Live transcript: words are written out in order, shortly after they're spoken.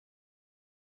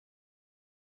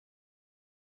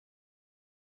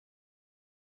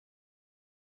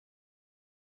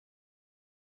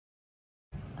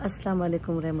Assalamu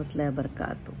alaikum warahmatullahi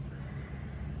wabarakatuh.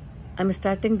 I'm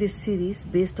starting this series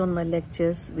based on my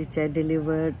lectures which I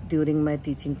delivered during my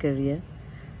teaching career,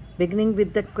 beginning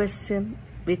with the question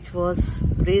which was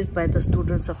raised by the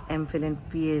students of MPhil and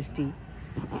PhD,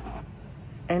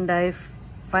 and I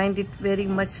find it very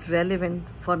much relevant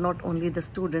for not only the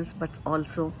students but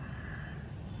also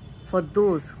for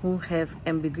those who have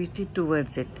ambiguity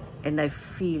towards it, and I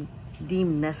feel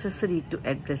deemed necessary to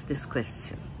address this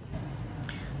question.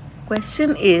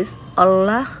 Question is,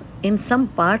 Allah in some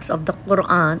parts of the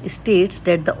Quran states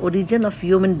that the origin of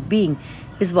human being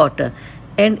is water,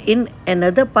 and in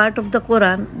another part of the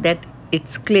Quran that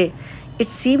it's clay. It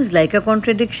seems like a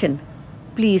contradiction.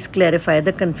 Please clarify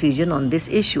the confusion on this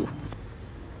issue.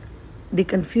 The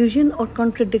confusion or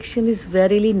contradiction is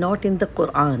verily not in the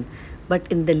Quran, but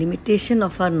in the limitation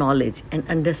of our knowledge and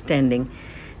understanding.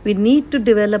 We need to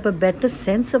develop a better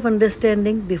sense of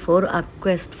understanding before our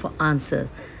quest for answers.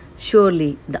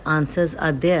 Surely the answers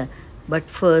are there, but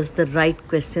first the right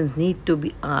questions need to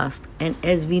be asked, and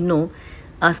as we know,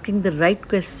 asking the right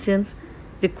questions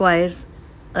requires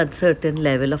a certain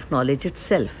level of knowledge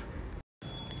itself.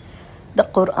 The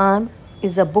Quran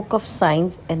is a book of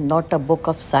science and not a book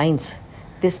of science.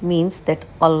 This means that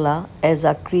Allah, as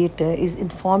our creator, is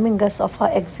informing us of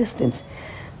our existence.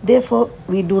 Therefore,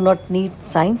 we do not need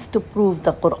science to prove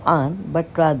the Quran,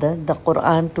 but rather the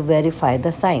Quran to verify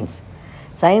the science.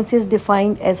 Science is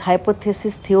defined as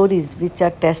hypothesis theories which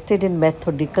are tested in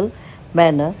methodical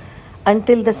manner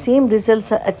until the same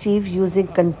results are achieved using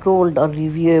controlled or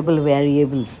reviewable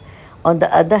variables. On the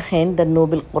other hand, the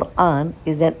noble Quran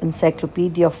is an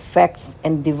encyclopedia of facts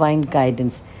and divine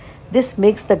guidance. This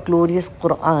makes the glorious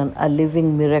Quran a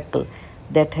living miracle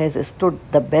that has stood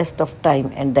the best of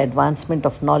time and the advancement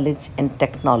of knowledge and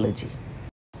technology.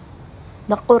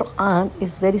 The Quran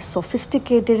is very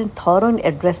sophisticated and thorough in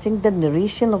addressing the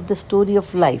narration of the story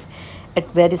of life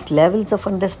at various levels of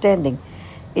understanding.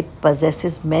 It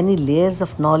possesses many layers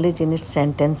of knowledge in its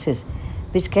sentences,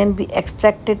 which can be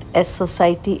extracted as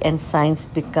society and science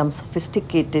become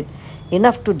sophisticated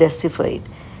enough to decipher it,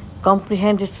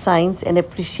 comprehend its science, and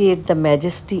appreciate the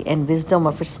majesty and wisdom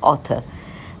of its author.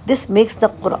 This makes the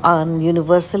Quran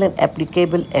universal and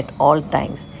applicable at all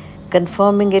times,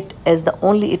 confirming it as the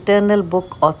only eternal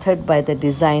book authored by the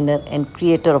designer and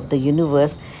creator of the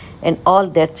universe and all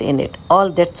that's in it, all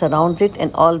that surrounds it,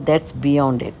 and all that's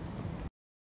beyond it.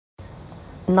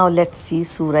 Now let's see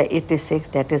Surah 86,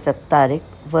 that is At-Tariq,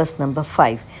 verse number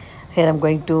 5. Here I'm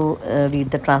going to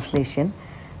read the translation.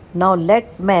 Now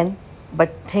let man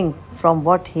but think from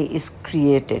what he is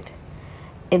created.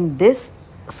 In this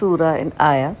surah and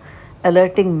ayah,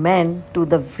 alerting man to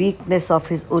the weakness of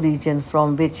his origin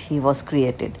from which he was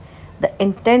created. The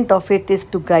intent of it is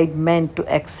to guide man to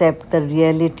accept the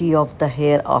reality of the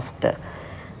hereafter,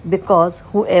 because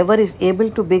whoever is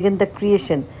able to begin the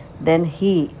creation, then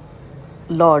he,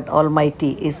 Lord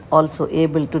Almighty, is also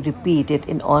able to repeat it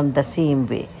on the same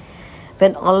way.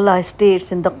 When Allah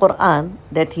states in the Quran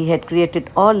that He had created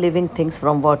all living things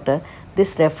from water,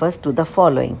 this refers to the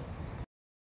following.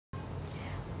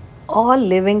 All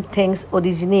living things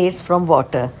originates from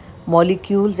water,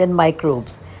 molecules and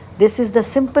microbes. This is the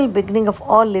simple beginning of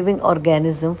all living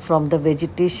organisms, from the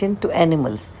vegetation to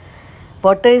animals.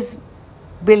 Water is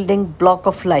building block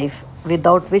of life,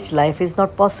 without which life is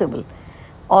not possible.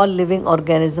 All living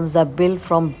organisms are built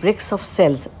from bricks of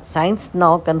cells. Science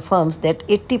now confirms that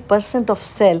 80% of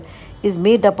cell is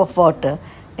made up of water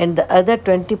and the other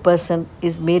 20%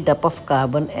 is made up of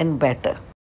carbon and matter.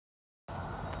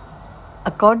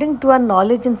 According to our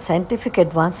knowledge and scientific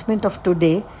advancement of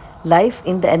today, life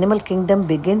in the animal kingdom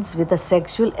begins with a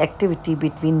sexual activity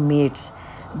between mates.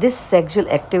 This sexual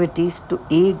activity is to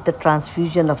aid the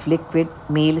transfusion of liquid,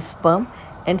 male sperm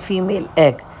and female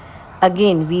egg.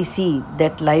 Again, we see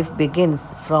that life begins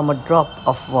from a drop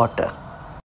of water.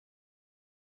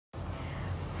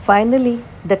 Finally,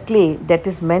 the clay that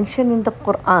is mentioned in the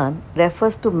Quran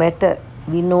refers to matter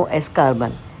we know as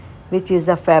carbon, which is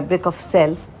the fabric of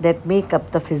cells that make up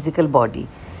the physical body.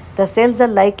 The cells are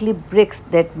likely bricks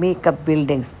that make up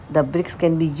buildings. The bricks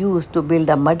can be used to build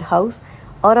a mud house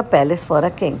or a palace for a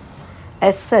king.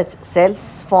 As such,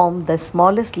 cells form the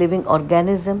smallest living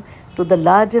organism to the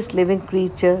largest living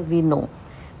creature we know.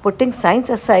 Putting science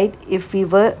aside, if we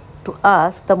were to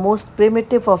ask the most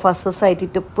primitive of our society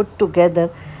to put together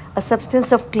a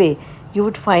substance of clay, you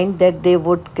would find that they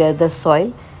would gather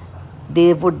soil.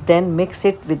 They would then mix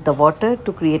it with the water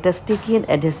to create a sticky and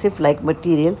adhesive-like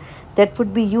material that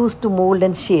would be used to mold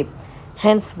and shape.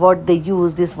 Hence, what they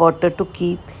used is water to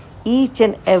keep each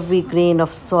and every grain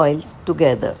of soils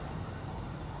together.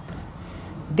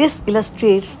 This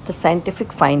illustrates the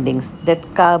scientific findings that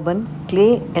carbon,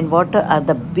 clay, and water are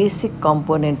the basic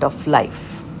component of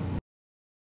life.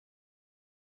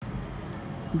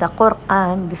 The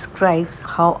Quran describes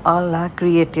how Allah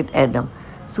created Adam.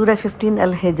 Surah 15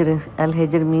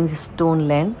 Al-Hijr means stone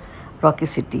land, rocky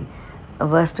city.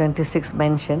 Verse 26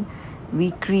 mentioned,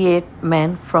 we create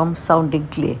man from sounding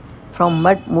clay, from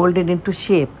mud molded into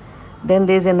shape. Then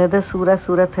there is another surah,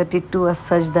 Surah 32,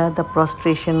 As-Sajda, the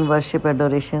prostration, worship,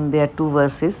 adoration. There are two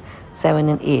verses, 7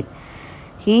 and 8.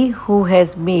 He who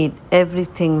has made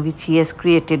everything which he has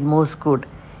created most good,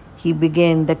 he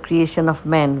began the creation of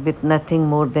man with nothing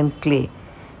more than clay,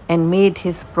 and made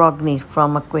his progeny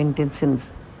from a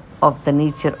quintessence of the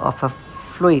nature of a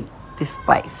fluid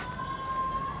despised.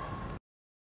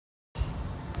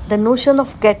 The notion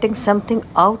of getting something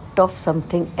out of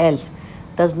something else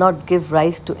does not give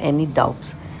rise to any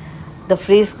doubts. The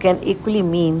phrase can equally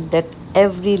mean that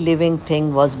every living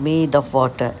thing was made of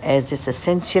water as its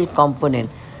essential component,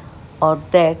 or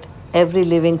that every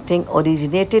living thing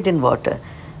originated in water.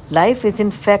 Life is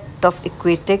in fact of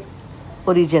aquatic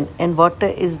origin, and water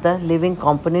is the living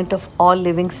component of all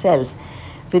living cells.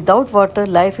 Without water,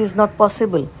 life is not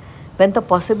possible. When the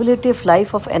possibility of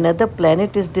life of another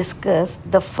planet is discussed,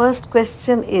 the first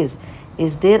question is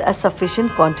there a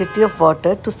sufficient quantity of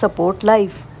water to support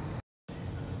life?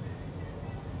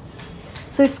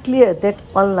 So it's clear that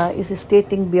Allah is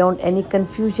stating beyond any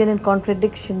confusion and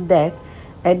contradiction that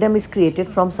Adam is created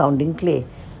from sounding clay,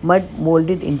 mud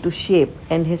molded into shape,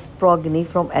 and his progeny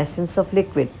from essence of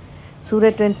liquid.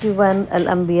 Surah 21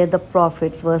 Al-Anbiya, the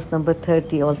prophets, verse number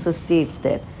 30 also states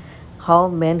that how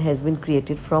man has been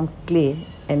created from clay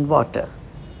and water.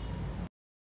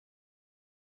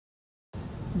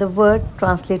 The word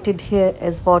translated here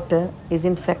as water is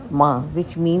in fact ma,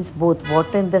 which means both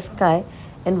water in the sky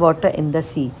and water in the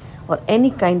sea, or any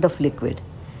kind of liquid.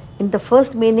 In the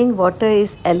first meaning, water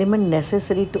is element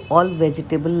necessary to all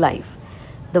vegetable life.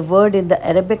 The word in the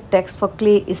Arabic text for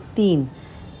clay is teen,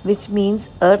 which means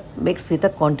earth mixed with a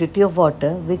quantity of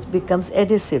water which becomes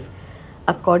adhesive.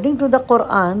 According to the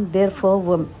Quran,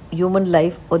 therefore, human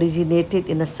life originated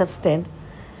in a substance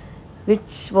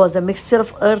which was a mixture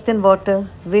of earth and water,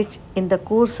 which in the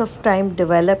course of time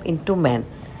developed into man.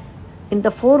 In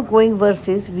the foregoing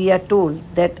verses, we are told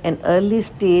that an early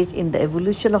stage in the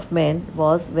evolution of man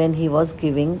was when he was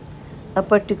giving a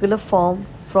particular form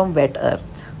from wet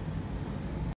earth.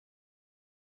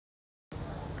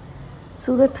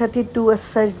 Surah 32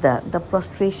 As-Sajda, the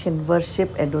prostration,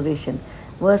 worship, adoration,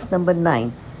 verse number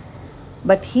 9.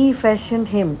 But he fashioned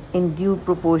him in due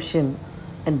proportion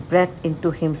and breathed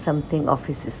into him something of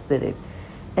his spirit.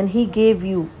 And he gave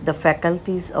you the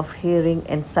faculties of hearing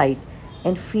and sight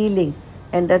and feeling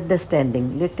and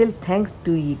understanding. Little thanks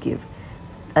do ye give.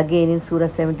 Again in Surah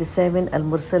 77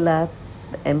 Al-Mursalat,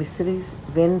 the emissaries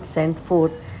went sent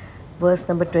forth, verse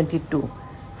number 22,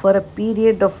 for a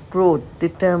period of growth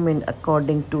determined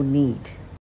according to need.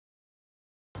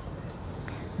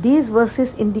 These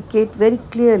verses indicate very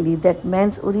clearly that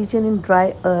man's origin in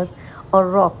dry earth or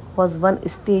rock was one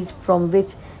stage from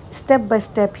which step by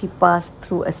step he passed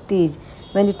through a stage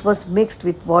when it was mixed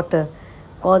with water,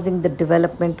 causing the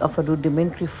development of a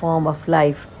rudimentary form of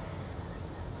life,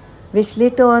 which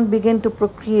later on began to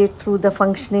procreate through the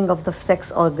functioning of the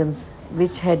sex organs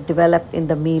which had developed in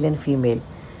the male and female.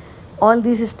 All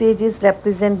these stages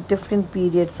represent different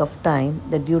periods of time,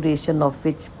 the duration of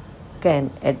which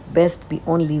can at best be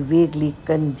only vaguely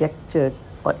conjectured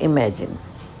or imagined.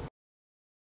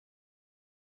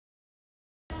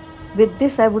 With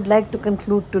this, I would like to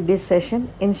conclude today's session.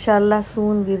 Inshallah,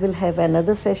 soon we will have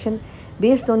another session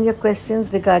based on your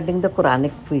questions regarding the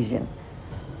Quranic vision.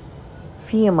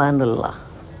 Fi amanullah.